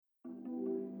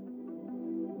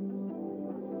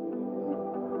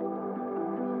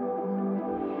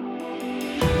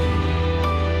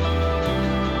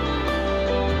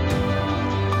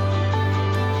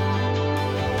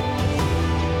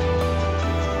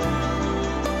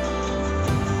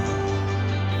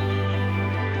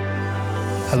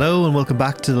Hello and welcome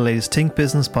back to the latest Think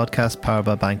Business podcast powered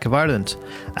by Bank of Ireland.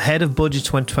 Ahead of Budget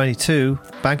 2022,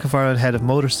 Bank of Ireland Head of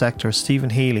Motor Sector Stephen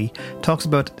Healy talks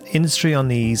about industry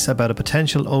unease about a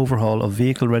potential overhaul of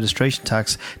vehicle registration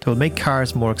tax that will make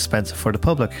cars more expensive for the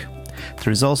public.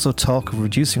 There is also talk of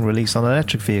reducing release on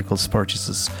electric vehicles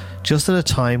purchases, just at a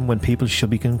time when people should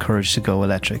be encouraged to go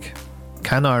electric.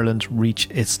 Can Ireland reach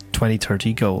its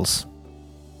 2030 goals?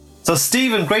 So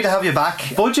Stephen, great to have you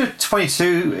back. Budget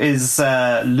 22 is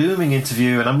looming into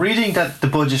view, and I'm reading that the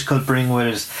budget could bring with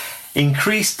it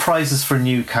increased prices for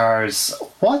new cars.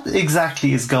 What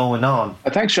exactly is going on?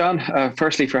 Thanks, John.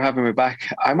 Firstly, for having me back.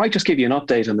 I might just give you an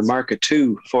update on the market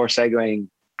too, before segueing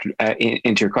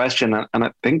into your question. And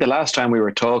I think the last time we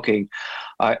were talking,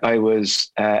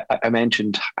 I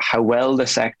mentioned how well the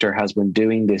sector has been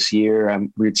doing this year,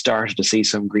 and we'd started to see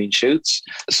some green shoots.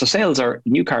 So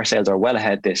new car sales are well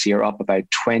ahead this year, up about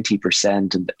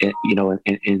 20% in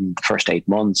the first 8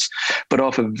 months, but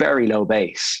off a very low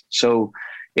base. So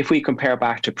if we compare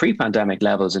back to pre-pandemic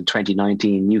levels in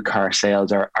 2019, new car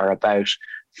sales are about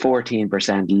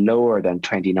 14% lower than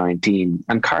 2019,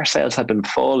 and car sales have been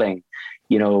falling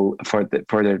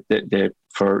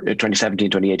for 2017,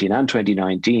 2018 and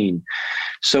 2019.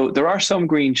 So there are some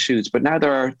green shoots, but now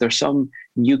there's some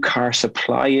new car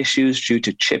supply issues due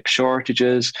to chip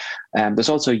shortages. There's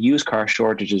also used car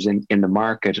shortages in the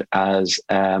market as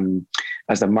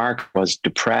the market was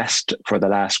depressed for the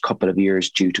last couple of years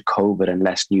due to COVID, and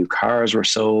less new cars were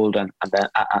sold, and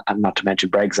not to mention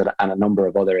Brexit and a number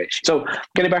of other issues. So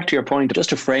getting back to your point, just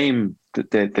to frame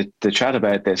the chat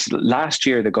about this, last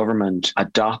year the government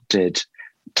adopted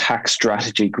tax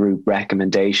strategy group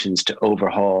recommendations to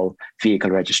overhaul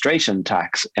vehicle registration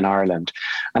tax in Ireland.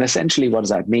 And essentially, what does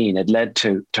that mean? It led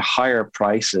to higher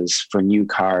prices for new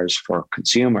cars for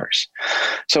consumers.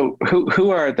 So who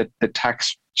are the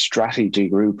tax strategy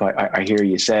group? I hear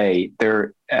you say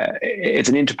it's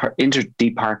an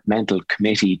interdepartmental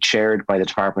committee chaired by the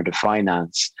Department of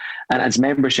Finance, and its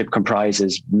membership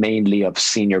comprises mainly of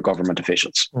senior government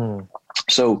officials.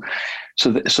 So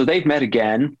they've met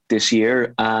again this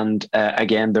year, and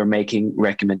again they're making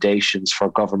recommendations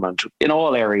for government in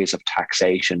all areas of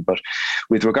taxation. But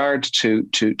with regard to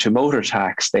motor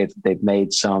tax, they've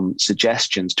made some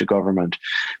suggestions to government,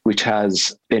 which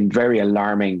has been very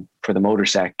alarming for the motor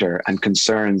sector, and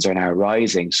concerns are now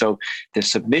rising. So the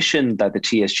submission that the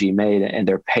TSG made in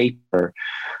their paper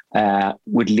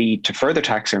would lead to further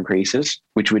tax increases,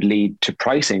 which would lead to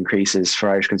price increases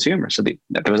for Irish consumers. So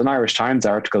there was an Irish Times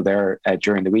article there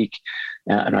during the week.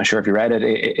 I'm not sure if you read it.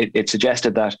 It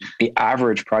suggested that the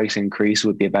average price increase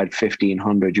would be about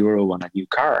 €1,500 on a new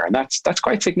car. And that's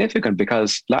quite significant,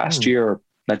 because last year,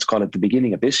 let's call it the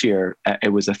beginning of this year,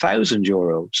 it was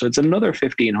 €1,000. So it's another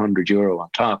 €1,500 on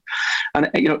top. And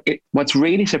what's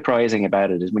really surprising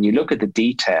about it is when you look at the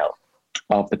detail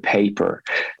of the paper,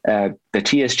 the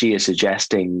TSG is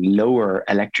suggesting lower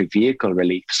electric vehicle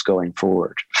reliefs going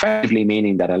forward, effectively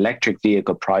meaning that electric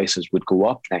vehicle prices would go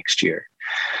up next year.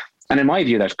 And in my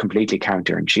view, that's completely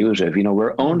counterintuitive.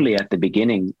 We're only at the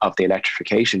beginning of the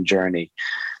electrification journey.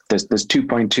 There's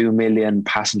 2.2 million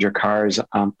passenger cars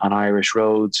on Irish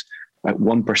roads. About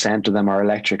 1% of them are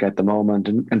electric at the moment.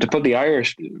 And to put the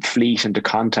Irish fleet into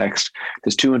context,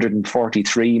 there's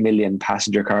 243 million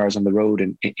passenger cars on the road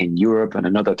in Europe, and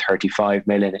another 35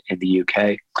 million in the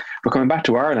UK. But coming back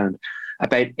to Ireland,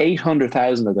 about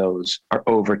 800,000 of those are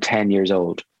over 10 years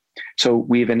old. So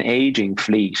we have an aging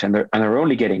fleet, and they're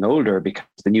only getting older because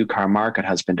the new car market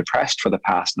has been depressed for the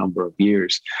past number of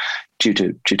years due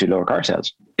to lower car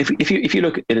sales. If you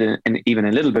look at it in even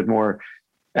a little bit more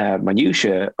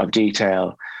minutiae of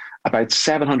detail, about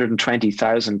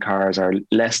 720,000 cars are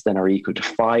less than or equal to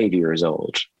 5 years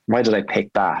old. Why did I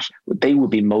pick that? They would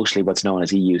be mostly what's known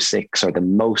as EU6, or the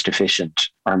most efficient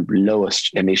or lowest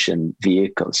emission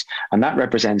vehicles. And that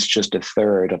represents just a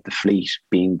third of the fleet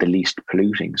being the least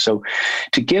polluting. So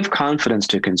to give confidence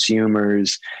to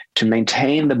consumers, to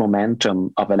maintain the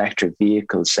momentum of electric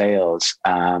vehicle sales,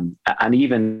 and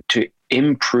even to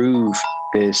improve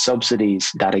the subsidies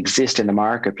that exist in the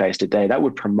marketplace today, that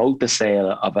would promote the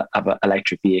sale of an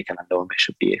electric vehicle and low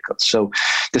emission vehicles. So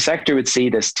the sector would see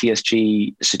this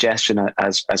TSG suggestion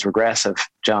as regressive,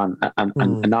 John,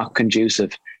 and not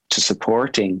conducive to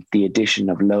supporting the addition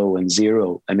of low and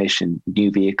zero emission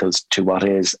new vehicles to what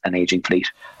is an aging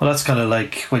fleet. Well, that's kind of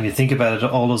like, when you think about it,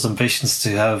 all those ambitions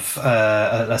to have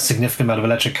a significant amount of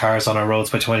electric cars on our roads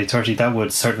by 2030, that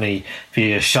would certainly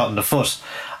be a shot in the foot,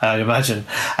 I'd imagine.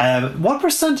 What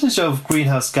percentage of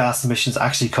greenhouse gas emissions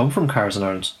actually come from cars in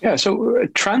Ireland? Yeah, so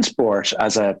transport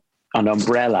as a an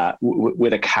umbrella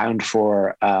would account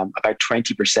for about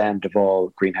 20% of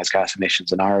all greenhouse gas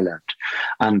emissions in Ireland.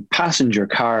 And passenger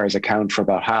cars account for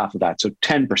about half of that, so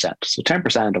 10%. So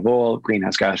 10% of all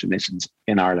greenhouse gas emissions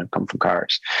in Ireland come from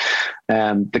cars.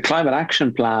 The Climate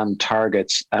Action Plan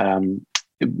targets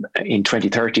in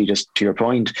 2030, just to your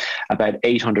point, about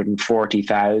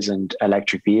 840,000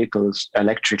 electric vehicles,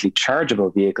 electrically chargeable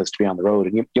vehicles to be on the road.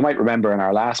 And you might remember in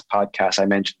our last podcast, I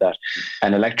mentioned that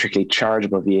an electrically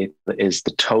chargeable vehicle is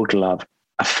the total of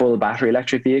a full battery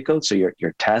electric vehicle. So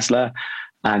your Tesla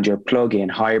and your plug-in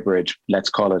hybrid, let's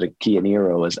call it a Kia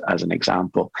Niro as an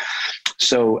example.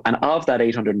 So, and of that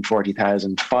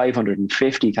 840,000,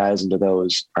 550,000 of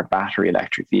those are battery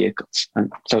electric vehicles.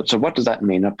 And so what does that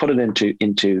mean? I'll put it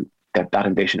into that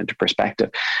ambition into perspective.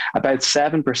 About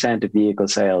 7% of vehicle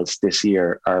sales this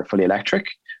year are fully electric,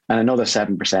 and another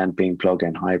 7% being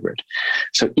plug-in hybrid.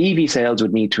 So EV sales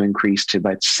would need to increase to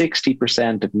about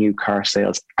 60% of new car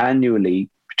sales annually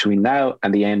between now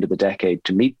and the end of the decade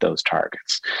to meet those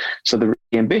targets. So the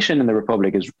ambition in the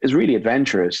Republic is really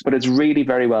adventurous, but it's really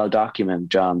very well documented,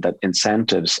 John, that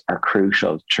incentives are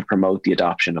crucial to promote the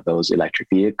adoption of those electric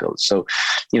vehicles. So,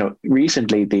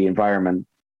 recently the Environmental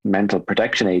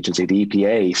Protection Agency, the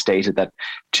EPA, stated that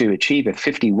to achieve a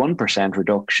 51%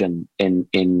 reduction in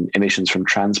emissions from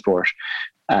transport,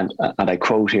 and I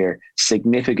quote here,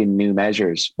 significant new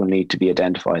measures will need to be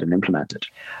identified and implemented.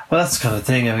 Well, that's the kind of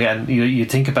thing. Again, you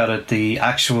think about it, the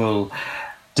actual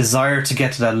desire to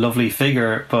get to that lovely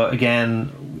figure, but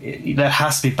again, that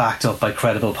has to be backed up by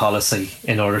credible policy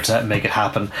in order to make it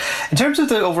happen. In terms of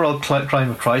the overall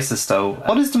climate crisis, though,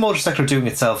 what is the motor sector doing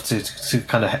itself to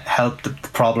kind of help the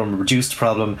problem, reduce the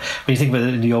problem? When you think about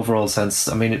it in the overall sense,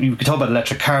 I mean, you could talk about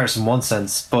electric cars in one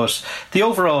sense, but the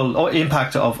overall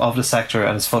impact of the sector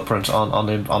and its footprint on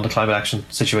the climate action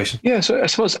situation. Yeah, so I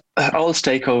suppose all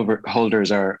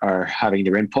stakeholders are having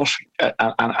their input,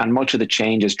 and much of the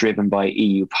change is driven by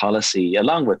EU policy,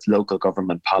 along with local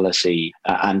government policy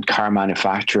and car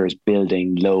manufacturers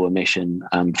building low emission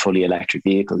and fully electric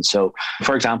vehicles. So,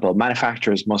 for example,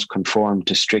 manufacturers must conform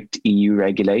to strict EU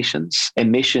regulations.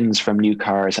 Emissions from new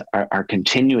cars are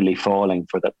continually falling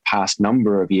for the past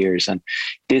number of years. And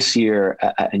this year,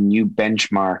 a new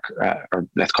benchmark, or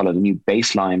let's call it a new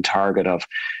baseline target of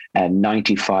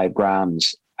 95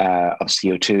 grams of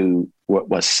CO2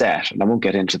 was set. And I won't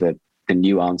get into the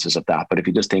nuances of that, but if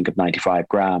you just think of 95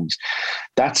 grams,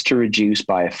 that's to reduce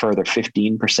by a further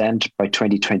 15% by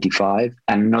 2025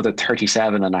 and another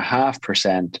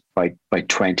 37.5% by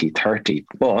 2030.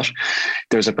 But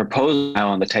there's a proposal now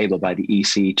on the table by the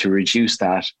EC to reduce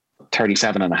that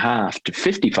 37.5% to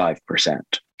 55%.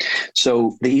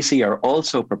 So the EC are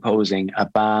also proposing a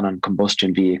ban on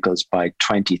combustion vehicles by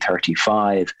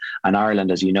 2035, and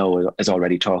Ireland, as you know, is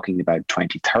already talking about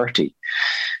 2030.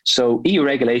 So EU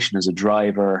regulation is a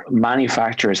driver.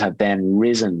 Manufacturers have then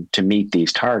risen to meet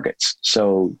these targets.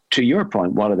 So to your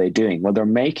point, what are they doing? Well, they're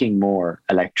making more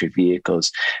electric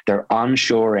vehicles. They're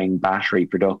onshoring battery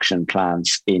production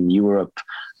plants in Europe.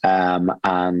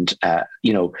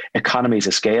 Economies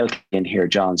of scale in here,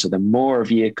 John. So the more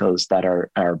vehicles that are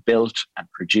built and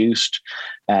produced,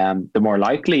 the more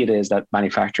likely it is that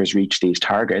manufacturers reach these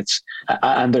targets.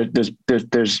 And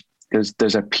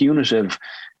there's a punitive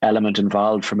element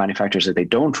involved for manufacturers if they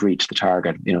don't reach the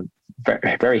target.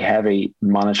 Very, very heavy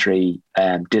monetary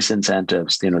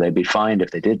disincentives. They'd be fined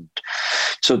if they didn't.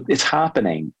 So it's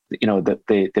happening.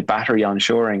 The battery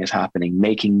onshoring is happening,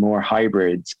 making more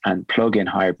hybrids and plug-in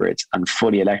hybrids and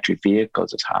fully electric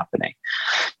vehicles is happening.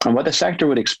 And what the sector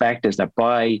would expect is that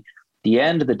by the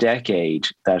end of the decade,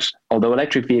 that although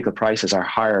electric vehicle prices are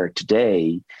higher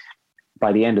today,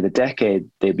 by the end of the decade,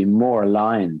 they'd be more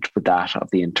aligned with that of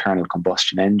the internal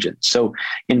combustion engine. So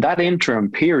in that interim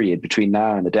period between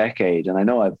now and the decade, and I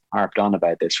know I've harped on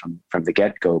about this from the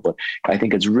get-go, but I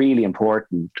think it's really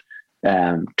important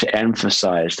to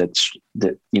emphasize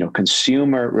that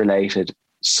consumer-related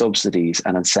subsidies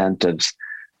and incentives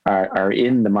are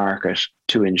in the market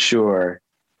to ensure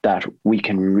that we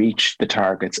can reach the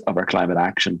targets of our climate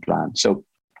action plan. So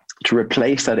to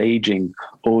replace that aging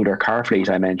older car fleet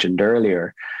I mentioned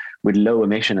earlier with low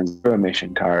emission and zero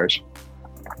emission cars,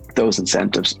 those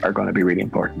incentives are going to be really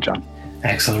important, John.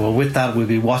 Excellent. Well, with that, we'll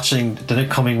be watching the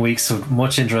coming weeks with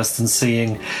much interest in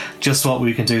seeing just what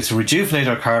we can do to rejuvenate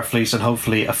our car fleet and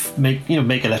hopefully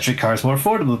make electric cars more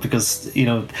affordable, because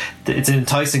it's an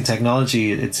enticing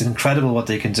technology. It's incredible what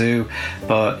they can do,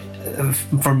 but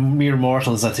for mere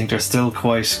mortals, I think they're still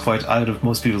quite out of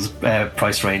most people's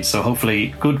price range. So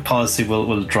hopefully, good policy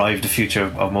will drive the future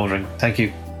of motoring. Thank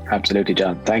you. Absolutely,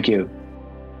 John. Thank you.